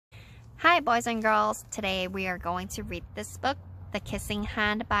Hi boys and girls, today we are going to read this book, The Kissing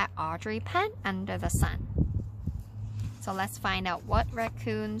Hand by Audrey Penn Under the Sun. So let's find out what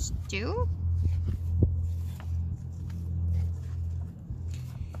raccoons do.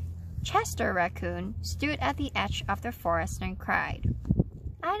 Chester Raccoon stood at the edge of the forest and cried.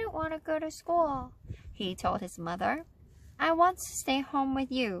 "I don't want to go to school," he told his mother. "I want to stay home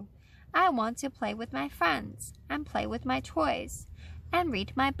with you. I want to play with my friends and play with my toys and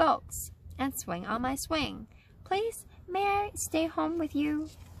read my books and swing on my swing. Please, may I stay home with you?"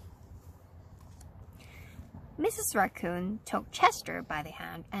 Mrs. Raccoon took Chester by the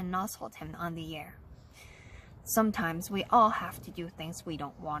hand and nuzzled him on the ear. "Sometimes we all have to do things we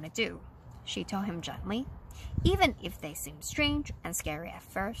don't want to do," she told him gently, "even if they seem strange and scary at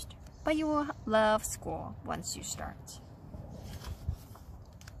first, but you will love school once you start.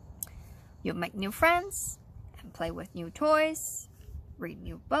 You'll make new friends and play with new toys, read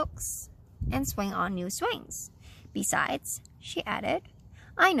new books, and swing on new swings. Besides," she added,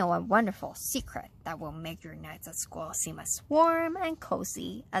 "I know a wonderful secret that will make your nights at school seem as warm and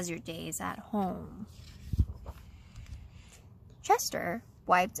cozy as your days at home." Chester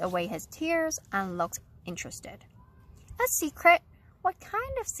wiped away his tears and looked interested. "A secret? What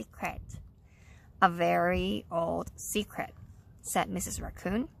kind of secret?" "A very old secret," said Mrs.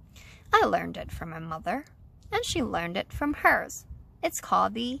 Raccoon. "I learned it from my mother, and she learned it from hers. It's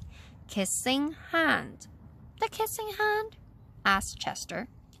called the kissing hand." "The kissing hand?" asked Chester.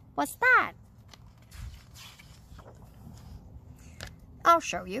 "What's that?" "I'll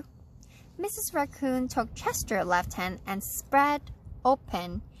show you." Mrs. Raccoon took Chester's left hand and spread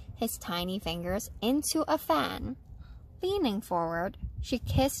open his tiny fingers into a fan. Leaning forward, she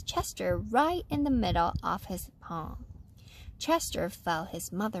kissed Chester right in the middle of his palm. Chester felt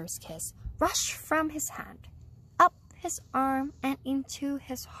his mother's kiss rush from his hand, up his arm and into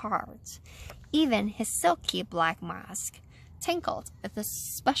his heart. Even his silky black mask tinkled with a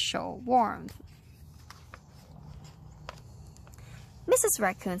special warmth. Mrs.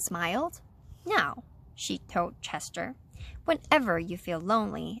 Raccoon smiled. "Now," she told Chester, "whenever you feel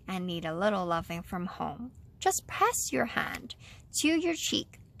lonely and need a little loving from home, just press your hand to your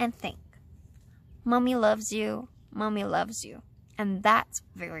cheek and think, 'Mommy loves you, Mommy loves you.' And that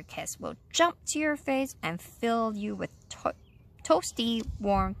very kiss will jump to your face and fill you with toasty,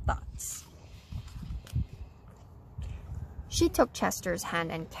 warm thoughts." She took Chester's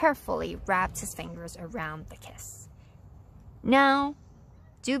hand and carefully wrapped his fingers around the kiss. "Now,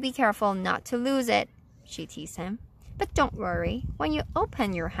 do be careful not to lose it," she teased him. "But don't worry when you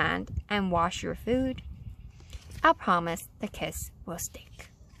open your hand and wash your food. I'll promise the kiss will stick."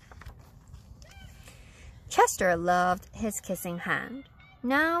 Chester loved his kissing hand.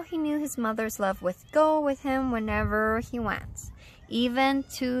 Now he knew his mother's love would go with him whenever he went, even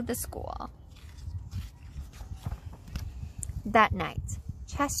to the school. That night,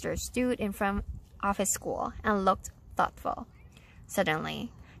 Chester stood in front of his school and looked thoughtful.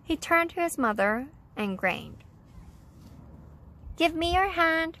 Suddenly, he turned to his mother and grinned. "Give me your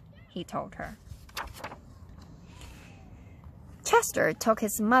hand," he told her. Chester took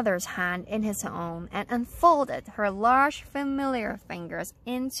his mother's hand in his own and unfolded her large, familiar fingers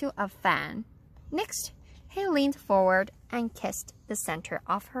into a fan. Next, he leaned forward and kissed the center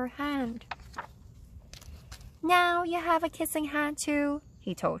of her hand. "Now you have a kissing hand too,"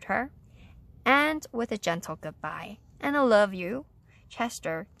 he told her. And with a gentle goodbye and "I love you,"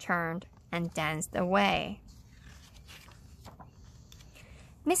 Chester turned and danced away.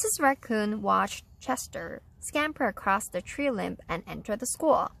 Mrs. Raccoon watched Chester scamper across the tree limb and enter the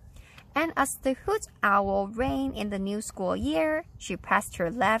school. And as the hoot owl rang in the new school year, she pressed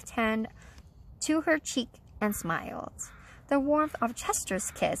her left hand to her cheek and smiled. The warmth of Chester's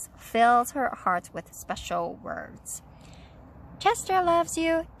kiss filled her heart with special words. "Chester loves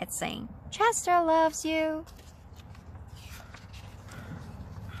you," it sang. "Chester loves you."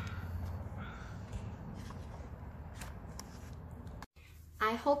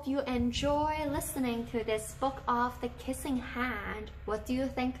 I hope you enjoy listening to this book of The Kissing Hand. What do you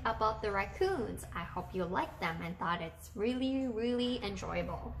think about the raccoons? I hope you like them and thought it's really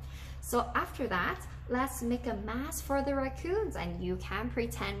enjoyable. So after that, let's make a mask for the raccoons and you can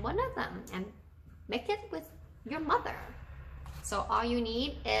pretend one of them and make it with your mother. So all you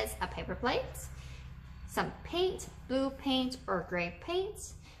need is a paper plate, some paint, blue paint or gray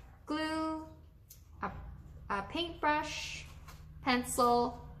paint, glue, a paintbrush,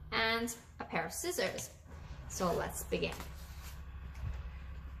 pencil, and a pair of scissors. So let's begin.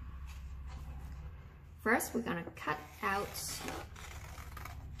 First, we're gonna cut out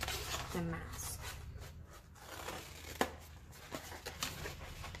the mask.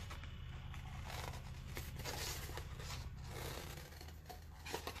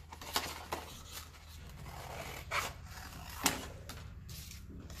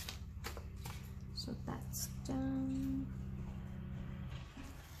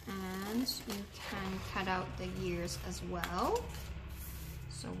 and you can cut out the ears as well.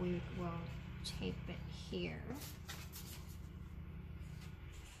 So we will tape it here.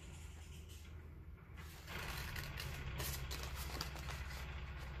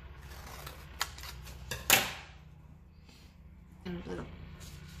 And blue.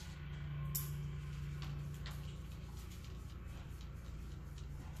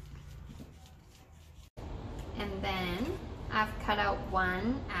 And then I've cut out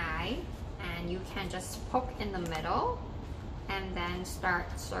one eye, and you can just poke in the middle and then start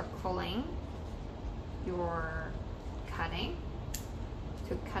circling your cutting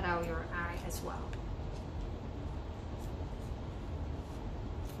to cut out your eye as well.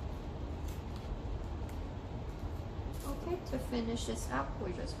 Okay, to finish this up, we're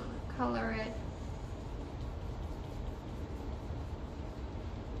just going to color it.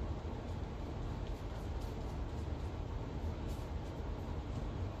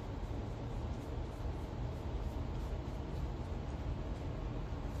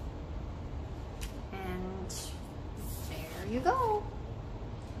 You go.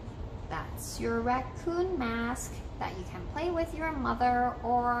 That's your raccoon mask that you can play with your mother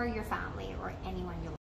or your family or anyone you like.